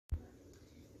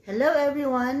Hello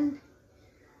everyone!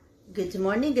 Good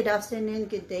morning, good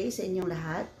afternoon, good day sa inyong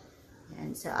lahat.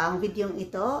 Yan. So, ang videong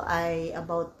ito ay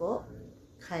about po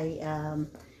kay,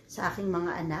 sa aking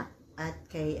mga anak at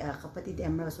kay kapatid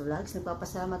Emerald Vlogs.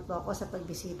 Nagpapasalamat po ako sa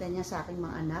pagbisita niya sa aking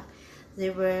mga anak.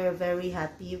 They were very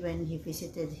happy when he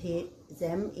visited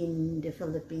them in the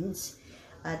Philippines.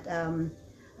 At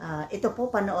ito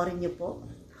po, panoorin niyo po.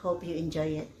 Hope you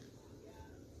enjoy it.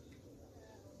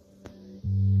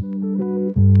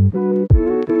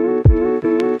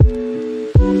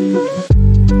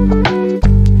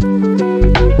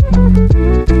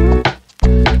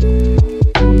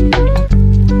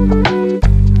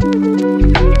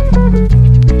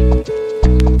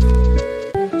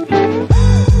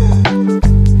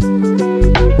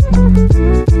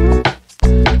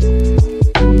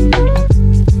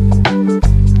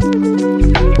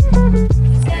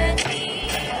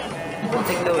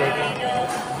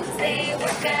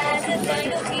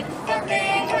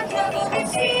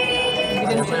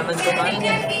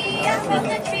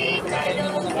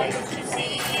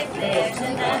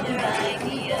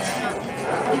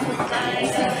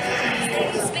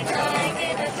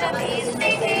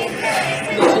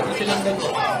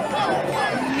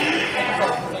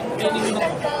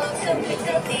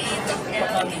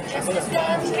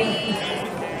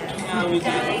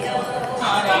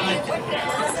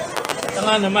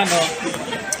 Tanga naman, oh.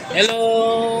 Hello!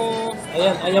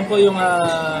 Ayan po yung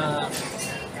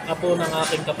apo ng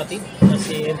aking kapatid na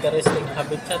si Interesting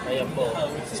Habitat. Ayan po.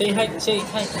 Say hi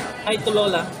to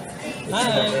Lola.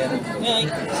 Hi.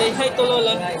 Say hi to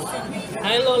Lola.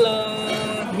 Hi Lola.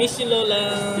 Miss you Lola.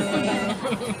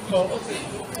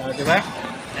 Diba?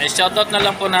 Shoutout na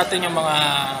lang po natin yung mga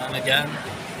dyan.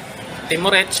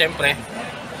 Timoret, syempre.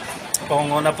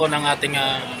 Pangunguna po ng ating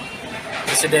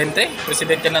presidente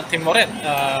ng Timoret.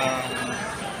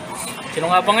 Sino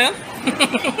nga ba ngayon?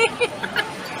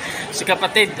 Si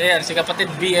kapatid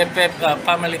BFF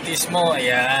Familitismo.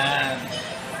 Ayan.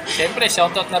 Siyempre,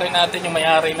 shoutout na rin natin yung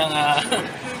may-ari ng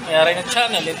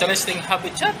channel, Interesting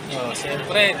Habitat.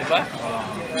 Siyempre, di ba?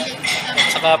 At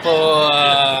saka po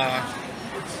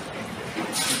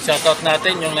shoutout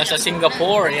natin yung nasa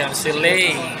Singapore. Ayan, si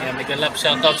Lay. Ayan, mega love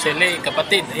shoutout si Lay,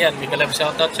 kapatid. Ayan, mega love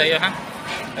shoutout sa iyo, ha?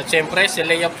 At siyempre, si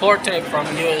Leia Porte from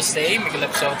USA. Mega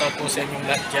love shoutout po sa inyong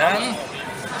lahat dyan.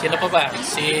 Sino pa ba?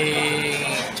 Si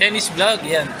Chinese Vlog.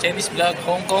 Yan, Chinese Vlog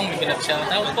Hong Kong. Mega love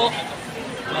shoutout po.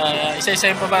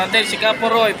 Isa-isa yung pa ba natin? Si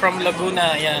Caporoy from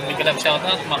Laguna. Yan, mega love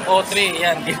shoutout. Makotri.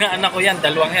 Yan, dinaanak ko yan.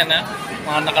 Dalawang yan, ha?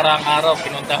 Mga nakaraang araw.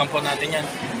 Pinuntahan po natin yan.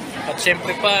 At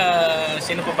siyempre pa,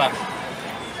 sino pa ba?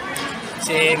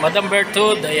 Si Madam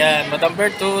Bertud. Ayan, Madam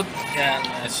Bertud.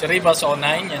 Yan, si Ribas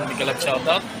Online. Yan, mega love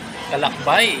shoutout.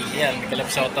 Kalakbay. Ayan, mega love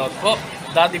shoutout po.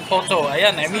 Daddy Photo.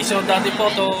 Ayan, I miss you, Daddy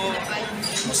Photo.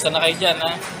 Musta na kayo dyan,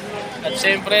 ha? At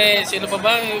siyempre, sino pa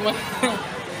ba?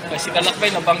 Si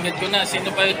Kalakbay, nabanggit ko na. Sino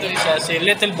pa ito isa? Si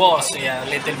Little Boss. Ayan,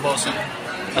 Little Boss.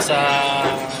 Nasa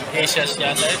Asia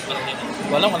siya.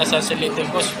 Wala ko nasa si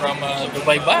Little Boss from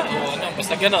Dubai ba? O ano,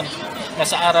 basta ganon.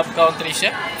 Nasa Arab country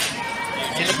siya.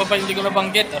 Sino pa ba hindi ko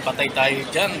nabanggit? Patay tayo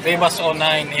dyan. Rebas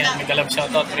Online. Ayan, mega love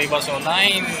shoutout. Rebas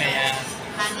Online. Ayan.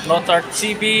 Notart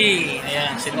CB.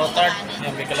 Ayan, si Notart.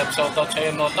 Ayan, mega love shoutout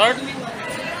sa'yo, Notart.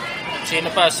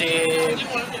 Sino pa? Si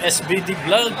SBD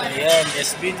Vlog. Ayan,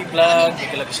 SBD Vlog.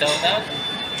 Mega love shoutout.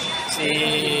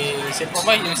 Sino pa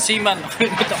ba? Yung Seaman.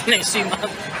 Nakalimutan ko na yung Seaman.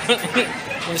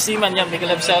 Yung Seaman yan, mega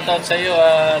love shoutout sa'yo.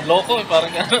 Loco, parang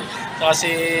gano'n. Saka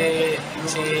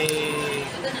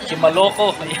si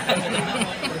Maloko. Ayan.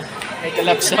 Mega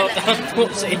love shoutout po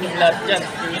sa inyong lahat dyan.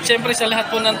 At syempre sa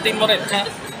lahat po ng Timoret, ha?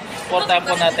 Supportahan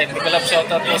po natin. Mega love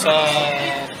shoutout po sa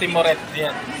Timoret.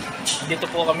 Ayan. Dito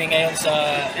po kami ngayon sa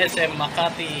SM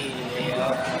Makati.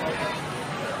 Ayan.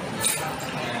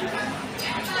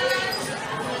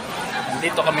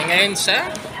 Dito kami ngayon sa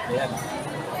ayan.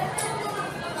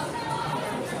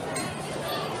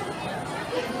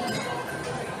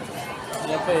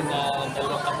 Ayan po yun,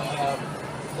 dalawang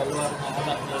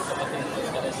anak niya kapatid ng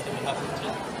Interesting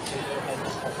Habitat.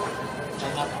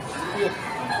 Anak yun.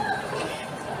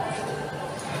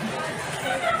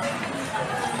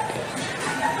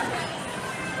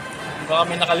 Baka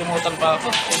may nakalimutan pa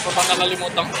ako. Kung pa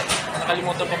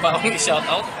nakalimutan pa ba akong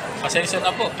i-shoutout? Pasensya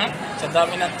na po, ha? Sa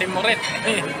dami ng Timoret.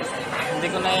 Hindi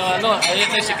ko na yung ano.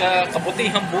 Ayun si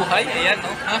kabutihang buhay. Ayan,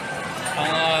 no? Ha?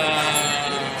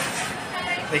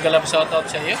 Mega love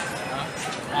shoutout sa iyo.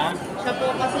 Ha? Siya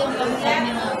po kasi yung kamukha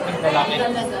niya na lalaki.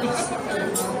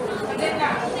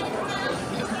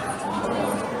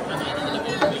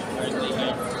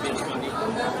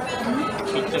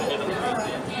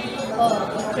 Oo,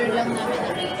 picture lang namin.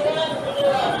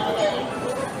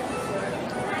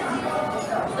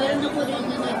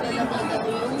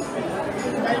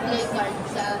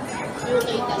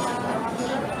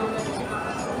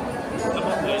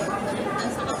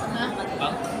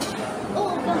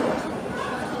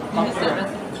 Pangkulo.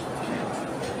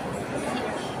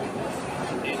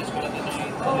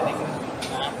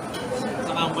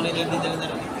 Saka ang kulay lang din dala na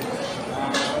rin.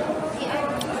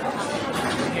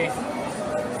 Okay.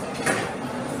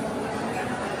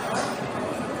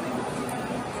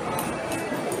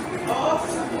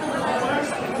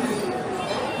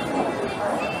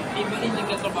 Iba rin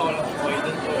nagkatrabaho lang po kayo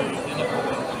doon or yun na po.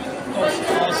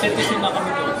 Citizen na kami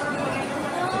doon.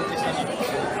 Citizen na.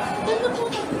 Ano po,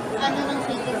 ano ng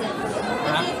citizen?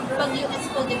 Kasi pag US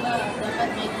po, di ba, dapat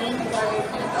may green card.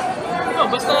 No,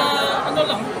 basta ano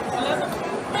lang, wala na.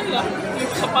 Ano lang,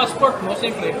 sa passport mo,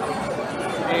 siyempre,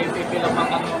 pipila pa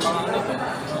ka ng mga ano to,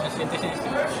 mga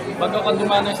citizenship. Bago ka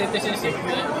dumaan ng citizenship,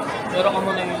 meron ka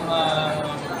muna yung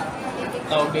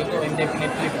tawag dito,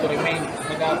 indefinite leave to remain.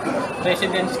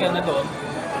 Nag-residence ka na doon,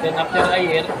 then after a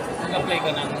year, mag-apply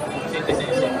ka ng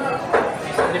citizenship.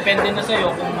 Depende na sa'yo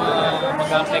kung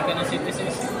mag-apply ka ng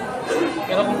citizenship.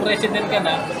 Pero kung resident ka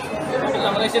na, okay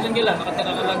lang, resident ka lang,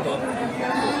 nakatira ka lang doon,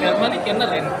 permanent ka na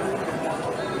rin.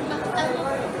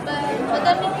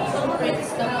 Madami po bang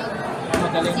perks ka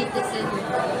Madaling. citizen?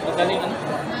 Madaling ano?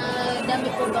 Dami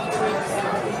po bang perks?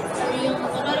 Or yung,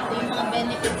 kunwari po, yung mga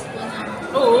benefits po na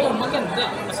Oo, maganda.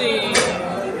 Kasi,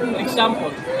 for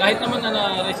example, kahit naman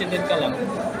na resident ka lang,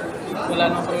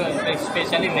 wala nang problema.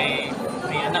 Especially may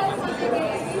anak ka.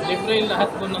 Libre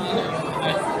lahat po ng ano, yung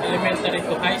elementary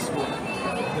to high school,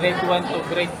 grade 1 to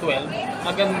grade 12,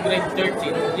 hanggang grade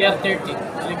 13, year 30,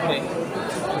 libre.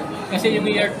 Kasi yung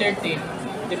year 13,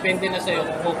 depende na sa'yo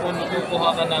kung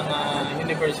kukuha ka ng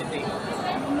university.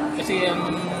 Kasi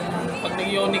yung pag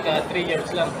nag-uni ka, 3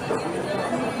 years lang.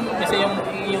 Kasi yung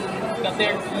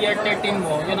year 13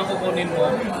 mo, yun ang kukunin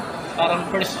mo, parang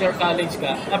first year college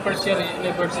ka, first year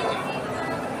university.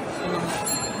 Yung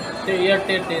year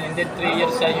 13 and then 3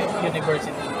 years sa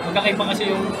university. Magkakaiba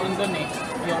kasi yung andun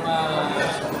yung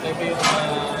magkaiba yung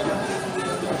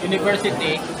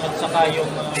university at saka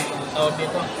yung tawag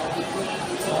dito.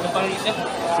 Ano pa rin isa?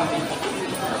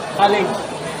 College.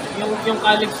 Yung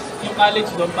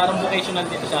college doon parang vocational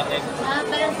dito sa atin.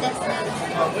 parang test na.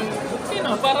 Sino?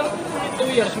 Parang 2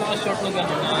 years, mga short na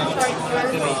gano'n.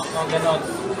 Gano'n.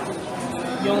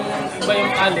 Yung iba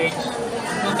yung college.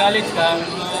 Yung college ka,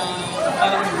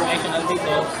 parang vocational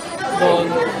dito. Doon,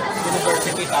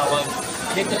 university tawag.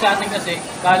 Dito sa atin kasi,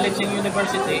 college and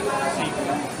university,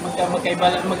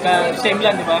 same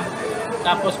lang, di ba?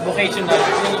 Tapos vocational,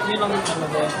 yun ang ano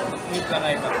doon. Yun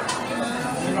kakaiba.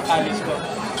 Yun ang college ko.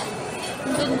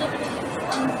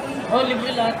 Oh,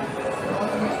 libre lahat.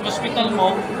 Hospital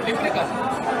mo, libre ka.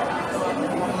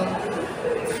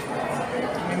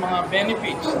 May mga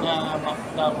benefits na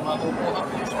makukuha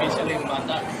ko, especially yung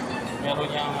bata. Meron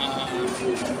niyang,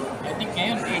 I think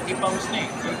ngayon, 80 pounds na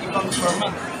 80 pounds per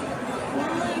month.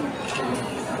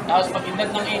 Tapos pag edad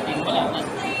ng 18, wala na.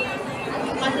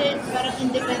 Kasi parang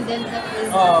independent na po.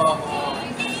 Oo.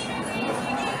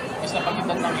 Basta pag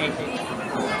edad ng 18.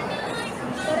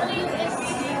 Parang US.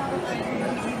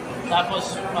 Tapos,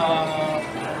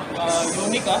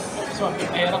 uni ka, kasi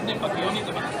mahirap din pag uni,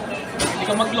 diba? Hindi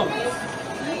ka mag-loan.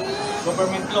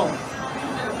 Government loan.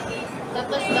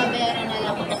 Tapos babayaran na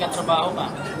lang. Kapag nagkatrabaho ka.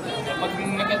 Kapag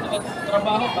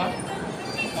nagkatrabaho ka,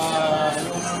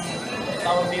 yung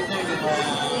tawag dito, yung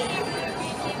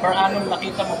per annum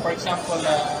nakita mo, for example,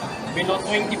 below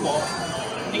 24,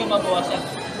 hindi ka mabawasan.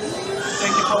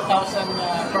 24,000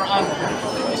 per annum.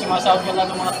 Kasi masahod ka lang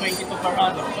ng mga 22 per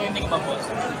annum, so hindi ka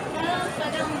mabawasan.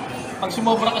 Pag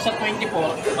sumobra ka sa 24,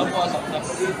 mabawasan ka.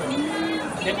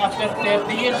 Then after 30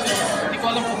 years, hindi ko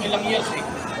alam kung ilang years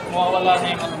mawawala na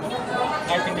yung ano mo.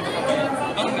 Kahit hindi ka pabayad.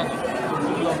 Parang gano'n.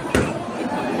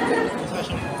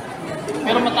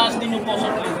 Pero mataas din yung cost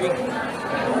of living.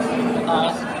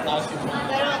 Mataas yung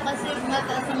Pero kasi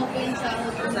mataas naman po yung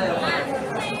sahod.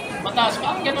 mataas,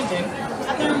 parang gano'n din.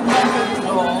 Ako ng budget.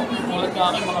 Oo, mulat ka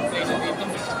aking mga presyo dito.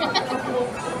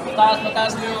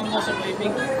 mataas din yung cost of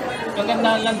living.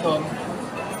 Kagandahan lang doon,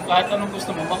 kahit anong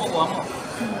gusto mo, makukuha mo.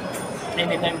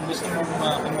 Anytime gusto mo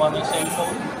kumuha ng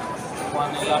cellphone, kumuha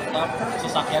ng laptop,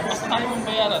 sasakyan, basta tayo mong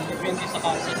bayaran, depende sa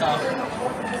sahod.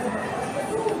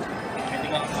 Pwede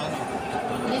ka lang ano.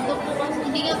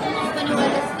 Hindi nga po ako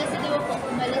paniwalas kasi di ba po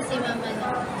umalas si mama na.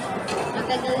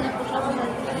 Matagal na po siya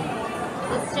umalas.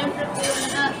 Tapos syempre po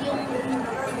yung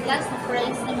last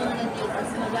price ng mga natitas,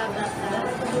 mababa ka.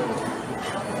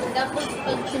 Tapos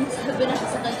pag sinasabi na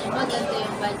sa kanya, maganda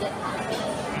yung budget namin.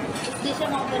 Hindi siya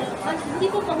makapala. Hindi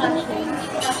ko pa kasya. Hindi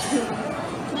ko kasya.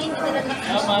 May hindi talaga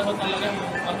kasya. Maano talaga yung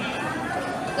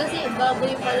Kasi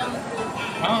baboy pa lang po.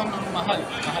 mahal.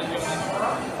 Mahal yung ano.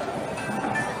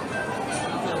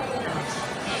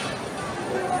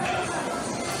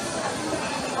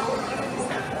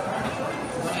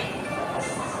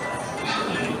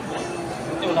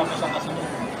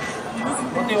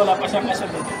 wala pa siyang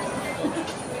kasunod.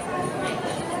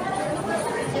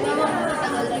 Si mama po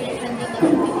tagal na rin nandito.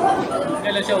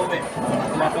 Kailan siya uwi?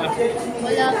 Wala pa.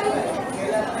 Wala po.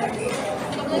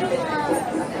 Siguro mga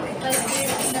 5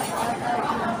 years na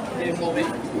ata. Hindi mo uwi.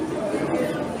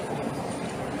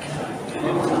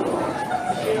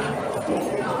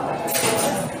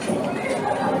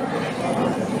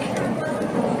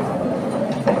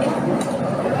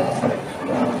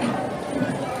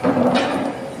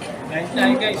 Kain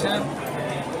tayo guys ha.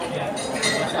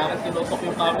 Sa akin tinutok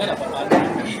yung camera. Paano?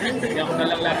 Hindi ako na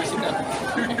lang lagi sikat.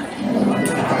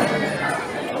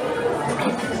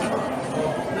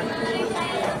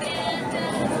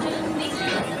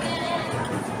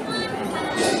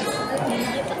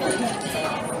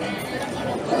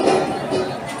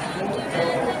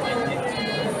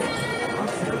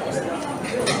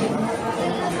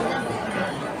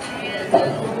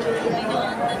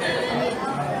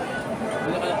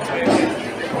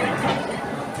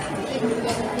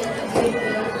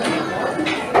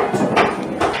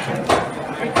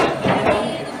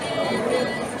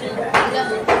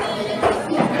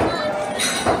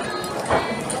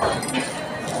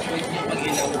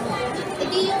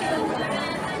 Hindi yung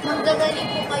manggagaling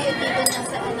po kayo dito na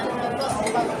sa anak mo po o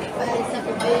pag-alis na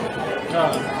po kayo.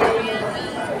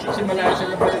 Kasi malayo siya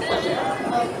nabalik pa siya.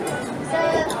 Sa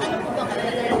ano po ba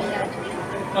kayo? Terminal?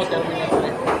 Terminal 3.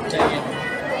 Sa iyo.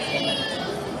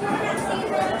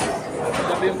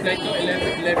 Sabi yung flight ko,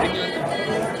 11 lang.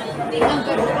 Ang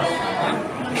garo. Ha?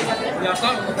 Wala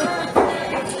ka.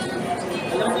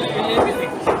 Alam ko, 11 eh.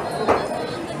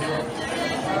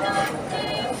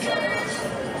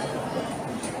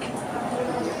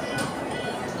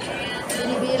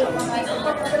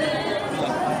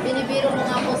 Binibiro mo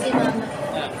nga po si mama.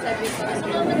 Sabi ko,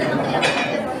 si mama na lang kaya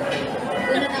ako.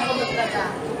 Doon na ako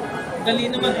magtrabaho.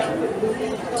 Dali naman eh.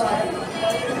 Sabi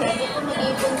ko,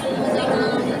 mag-ipon po muna ako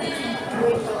ng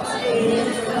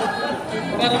experience.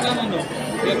 Para kang ano,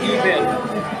 caregiver.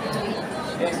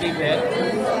 Caregiver.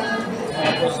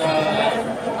 Tapos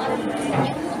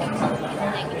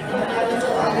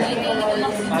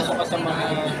pasok ka sa mga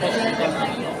hospital na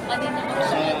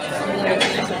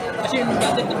kasi yung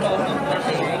dati ito ba ng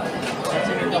birthday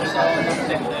sinita ko sa health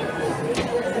center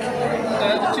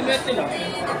silwerte lang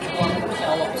sa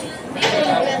awa ko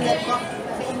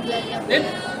then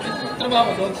trabaho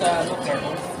ko doon sa care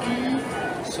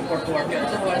support worker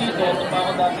dito ito pa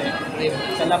ako dati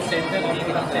sa lab center Dito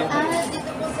po sa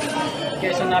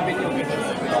kaya sa namin yung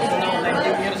ako na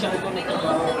 19 years ako doon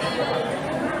nagtrabaho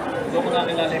doon ko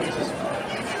nakilala yung isa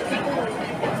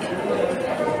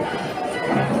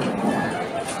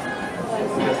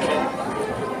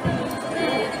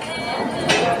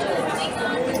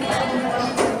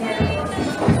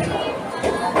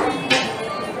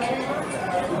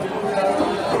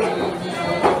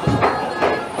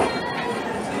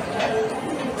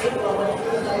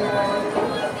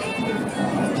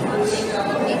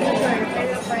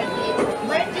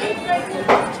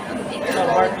sa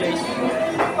workplace.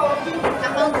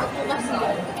 account ko po kasi.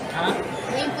 Ha?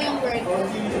 Yun po yung work.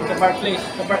 Sa Barclays.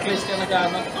 Sa Barclays ka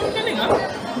nag-ano. Ang galing ha?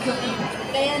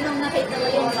 Kaya nung nakita ko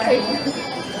yung card,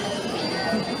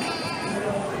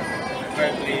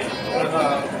 Barclays.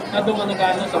 Doon ka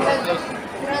nag-ano sa Barclays.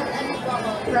 front ano po ako,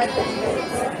 front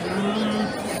office.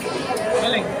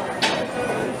 Galing.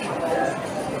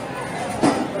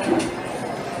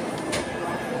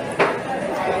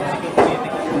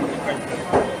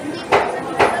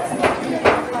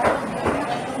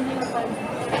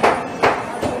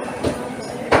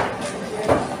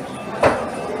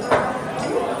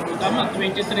 Tama,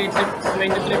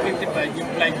 23.55 yung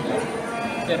flight mo.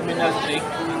 Terminal 3.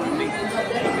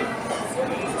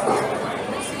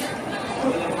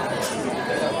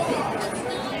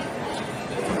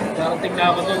 Darating na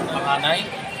ako doon, nakanay.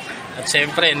 At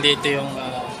siyempre, dito yung,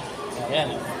 ayan,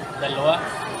 dalawa.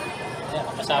 Ayan,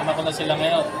 kasama ko na sila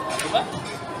ngayon. Diba?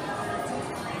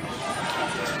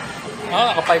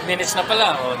 Ako 5 minutes na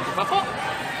pala. O, diba po?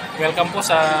 Welcome po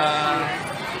sa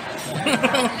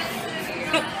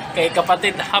kay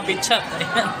kapatid Habitat.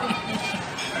 Ayan.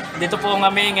 Dito po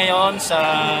kami ngayon sa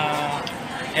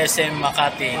SM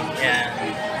Makati. Ayan.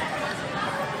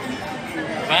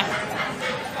 Diba?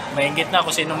 Maingit na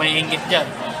kung sino may ingit dyan.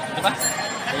 Diba?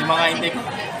 Yung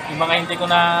mga hindi ko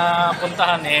na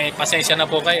puntahan, pasensya na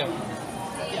po kayo.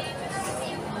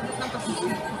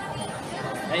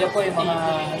 Ayun po yung mga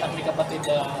anak ni kapatid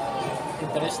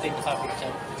interesting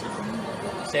Habitat.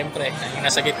 Siyempre, yung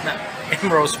nasa gitna.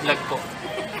 Rose Vlog po.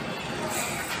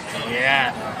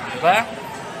 Ayan. Diba?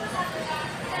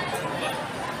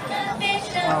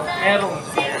 Meron.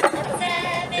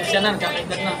 Siya na,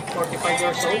 kakaitan na. 45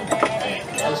 years old.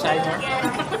 Alzheimer.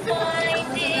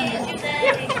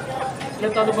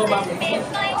 Ilan taon na ba mami?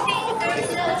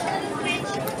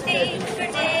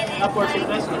 Ah, 40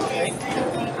 plus na. Okay.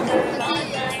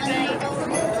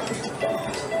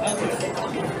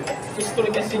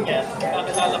 History kasi niya,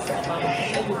 kakilala ko naman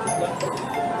sa YouTube lang.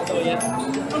 Ito yan.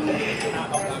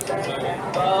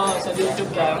 Oo, sa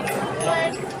YouTube lang.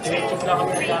 Sa YouTube lang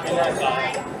kami nakakilala.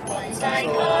 So,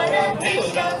 ito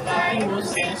lang aking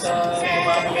news sa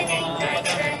gumamit ng mga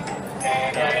panahon.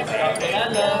 Kaya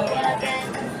nakakilala.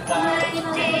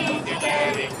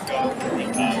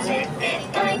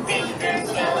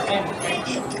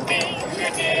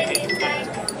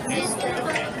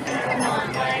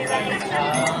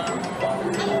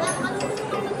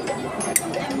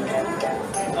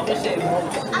 Ako si Emo.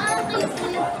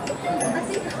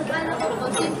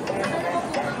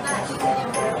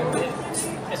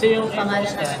 Kasi yung pangalan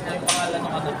niya, yung pangalan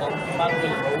ng ano to,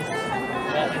 Manuel Rose.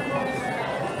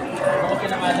 Ako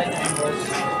pinangalan niya yung Rose.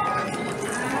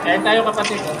 Kaya tayo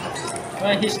kapatid ko,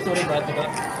 may history ba, diba?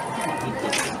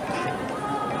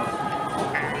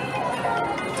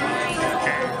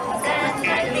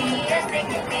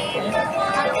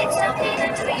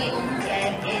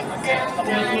 Ako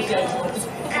may siya yung Rose.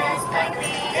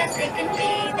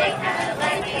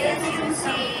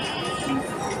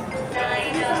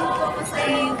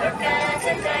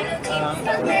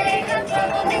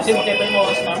 Kasi magkaiba yung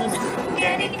oras namin eh.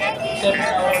 7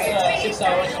 hours, 6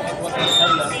 hours yung magwatay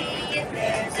Thailand.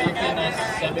 Pilipinas,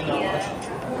 7 hours.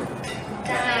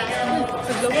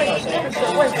 Sa Pilipinas, 7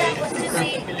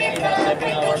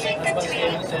 hours. Advance kayo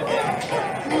ng 7.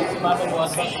 Sa bago mo,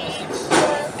 advance na 6.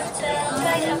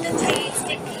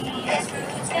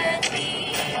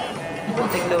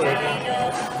 Bunting low eh.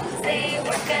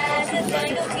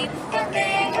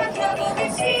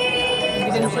 Hindi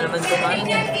ka naman kumain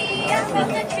yan.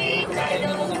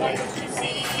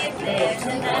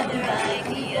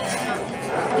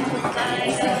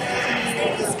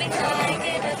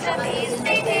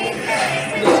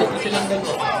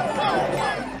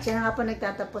 Siya nga po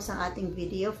nagtatapos ang ating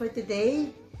video for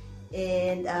today.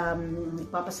 And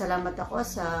papasalamat ako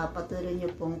sa patuloy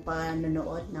niyo pong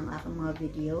panonood ng aking mga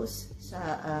videos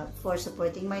for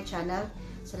supporting my channel.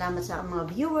 Salamat sa aking mga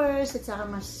viewers at sa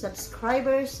aking mga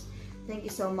subscribers. Thank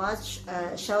you so much.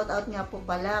 Shout out nga po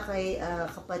pala kay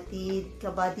kapatid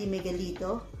Kabady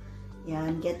Miguelito.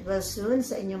 Yan, get well soon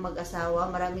sa inyong mag-asawa.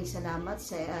 Maraming salamat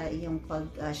sa iyong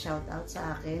pag-shout out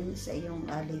sa akin sa iyong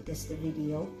latest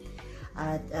video.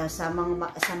 At sa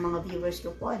mga viewers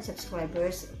ko po and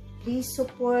subscribers, please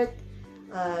support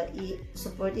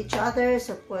each other,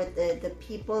 support the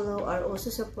people who are also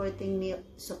supporting me.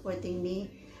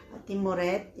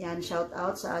 Timoret, yan, shout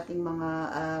out sa ating mga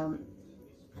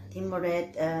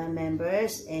Timoret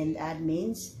members and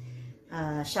admins.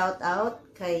 Shout out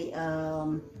kay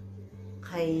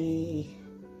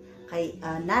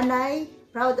Nanay,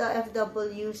 proud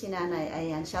OFW si Nanay.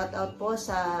 Ayan, shout out po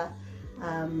sa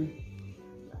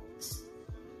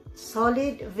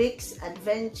Solid Vix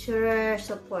Adventurer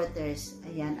supporters.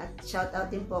 Ayan, at shout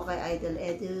out din po kay Idol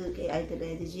Edu, kay Idol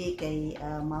Edu G, kay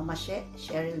Mama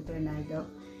Cheryl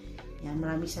Bernardo. Ayan,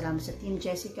 maraming salamat sa Team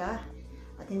Jessica.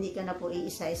 At hindi ka na po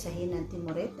iisa-isahin ng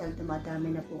Timoret dahil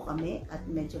dumadami na po kami at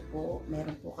medyo po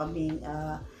meron po kaming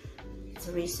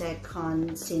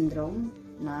 3-second syndrome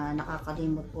na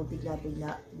nakakalimot po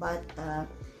bigla-bigla. But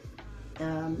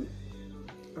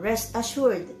rest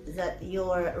assured that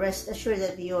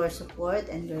your support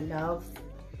and your love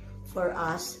for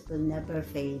us will never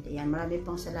fade. Ayan, marami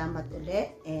pong salamat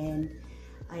ulit and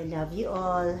I love you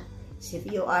all. So if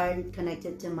you aren't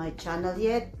connected to my channel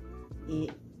yet,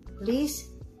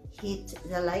 please hit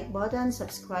the like button,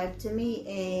 subscribe to me,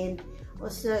 and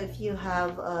also if you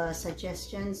have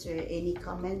suggestions or any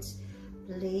comments,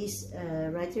 please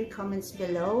write your comments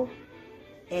below.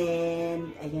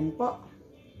 And again po,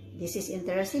 this is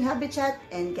Interesting Hobby Chat,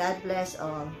 and God bless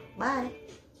all. Bye!